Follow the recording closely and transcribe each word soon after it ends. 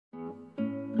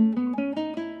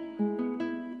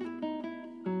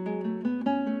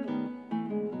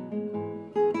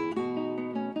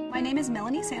name is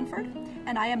Melanie Sanford,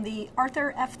 and I am the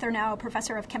Arthur F. Thurnau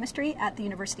Professor of Chemistry at the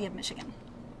University of Michigan.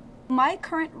 My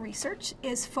current research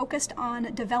is focused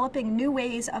on developing new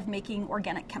ways of making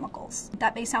organic chemicals.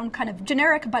 That may sound kind of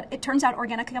generic, but it turns out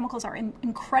organic chemicals are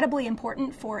incredibly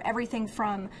important for everything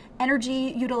from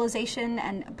energy utilization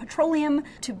and petroleum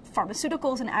to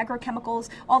pharmaceuticals and agrochemicals,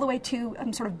 all the way to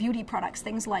sort of beauty products,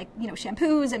 things like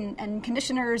shampoos and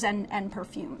conditioners and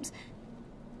perfumes.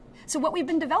 So what we've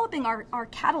been developing are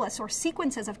catalysts or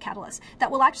sequences of catalysts that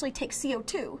will actually take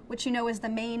CO2, which is the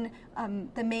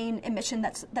main emission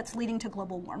that's leading to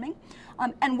global warming.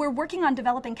 And we're working on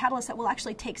developing catalysts that will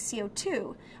actually take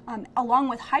CO2 along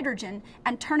with hydrogen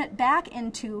and turn it back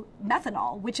into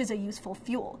methanol, which is a useful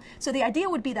fuel. So the idea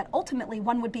would be that ultimately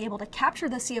one would be able to capture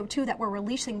the CO2 that we're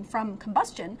releasing from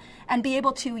combustion and be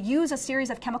able to use a series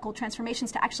of chemical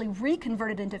transformations to actually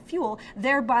reconvert it into fuel,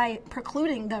 thereby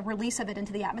precluding the release of it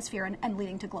into the atmosphere and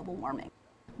leading to global warming.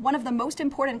 One of the most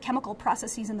important chemical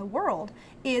processes in the world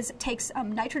takes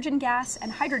nitrogen gas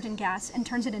and hydrogen gas and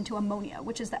turns it into ammonia,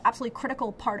 which is the absolutely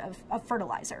critical part of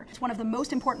fertilizer. It's one of the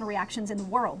most important reactions in the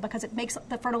world because it makes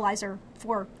the fertilizer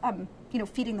for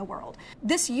feeding the world.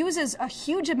 This uses a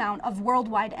huge amount of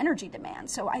worldwide energy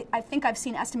demand. So I think I've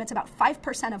seen estimates about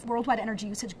 5% of worldwide energy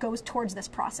usage goes towards this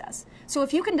process. So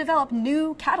if you can develop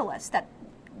new catalysts that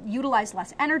utilize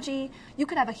less energy, you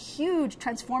could have a huge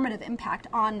transformative impact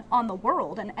on the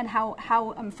world and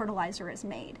how fertilizer is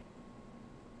made.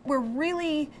 We're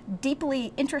really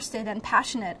deeply interested and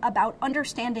passionate about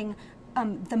understanding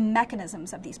the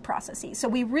mechanisms of these processes. So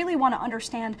we really want to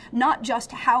understand not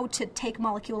just how to take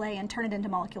molecule A and turn it into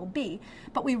molecule B,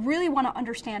 but we really want to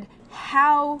understand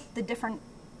how the different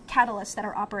catalysts that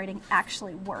are operating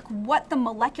actually work, what the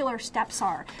molecular steps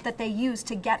are that they use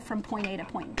to get from point A to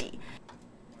point B.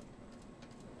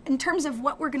 In terms of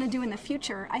what we're going to do in the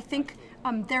future, I think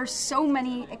there's so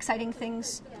many exciting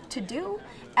things to do,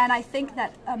 and I think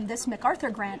that this MacArthur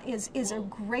grant is a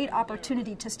great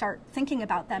opportunity to start thinking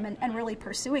about them and really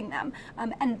pursuing them.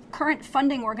 And current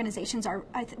funding organizations are,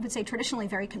 I would say, traditionally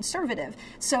very conservative,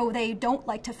 so they don't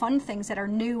like to fund things that are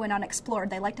new and unexplored.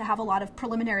 They like to have a lot of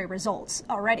preliminary results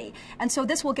already. And so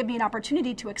this will give me an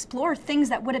opportunity to explore things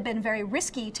that would have been very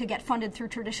risky to get funded through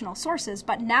traditional sources,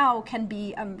 but now can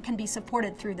be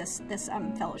supported through this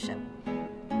fellowship.